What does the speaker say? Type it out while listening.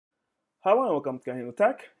Hello and welcome to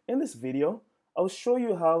KahindoTech. In this video, I'll show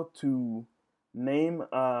you how to name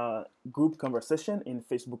a group conversation in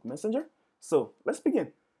Facebook Messenger. So let's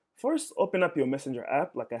begin. First, open up your Messenger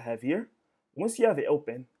app like I have here. Once you have it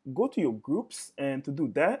open, go to your groups, and to do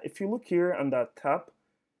that, if you look here on that tap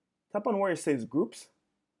on where it says groups.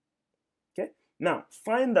 Okay. Now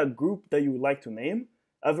find that group that you would like to name.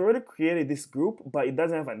 I've already created this group, but it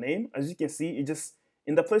doesn't have a name. As you can see, it just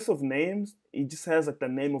in the place of names, it just has like the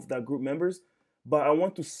name of that group members, but I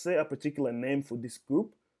want to set a particular name for this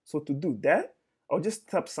group. So to do that, I'll just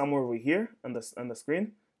tap somewhere over here on the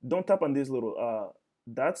screen. Don't tap on these little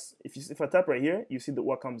dots. If I tap right here, you see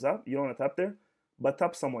what comes up. You don't want to tap there, but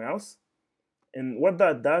tap somewhere else. And what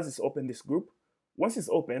that does is open this group. Once it's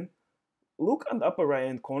open, look on the upper right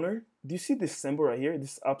hand corner. Do you see this symbol right here?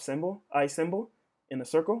 This up symbol, eye symbol in a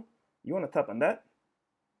circle. You want to tap on that.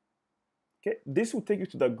 Okay, this will take you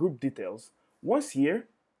to the group details. Once here,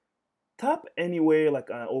 tap anywhere like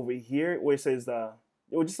over here where it says it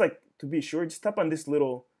will just like to be sure, just tap on this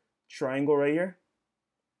little triangle right here.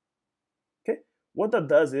 Okay, what that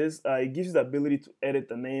does is it gives you the ability to edit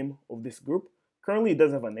the name of this group. Currently, it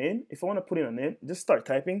doesn't have a name. If I want to put in a name, just start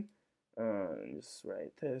typing. Just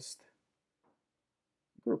write test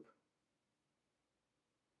group.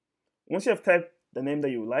 Once you have typed the name that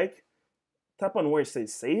you like, tap on where it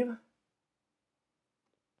says save.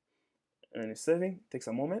 And it's saving. It takes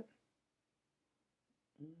a moment.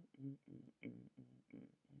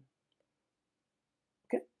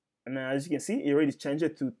 Okay, and now as you can see, it already changed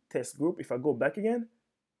it to test group. If I go back again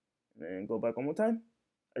and go back one more time,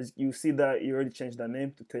 as you see that you already changed the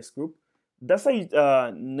name to test group. That's how you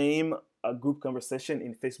name a group conversation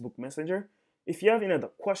in Facebook Messenger. If you have any other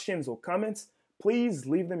questions or comments, please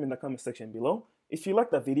leave them in the comment section below. If you like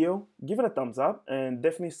the video, give it a thumbs up and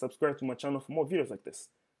definitely subscribe to my channel for more videos like this.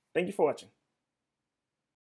 Thank you for watching.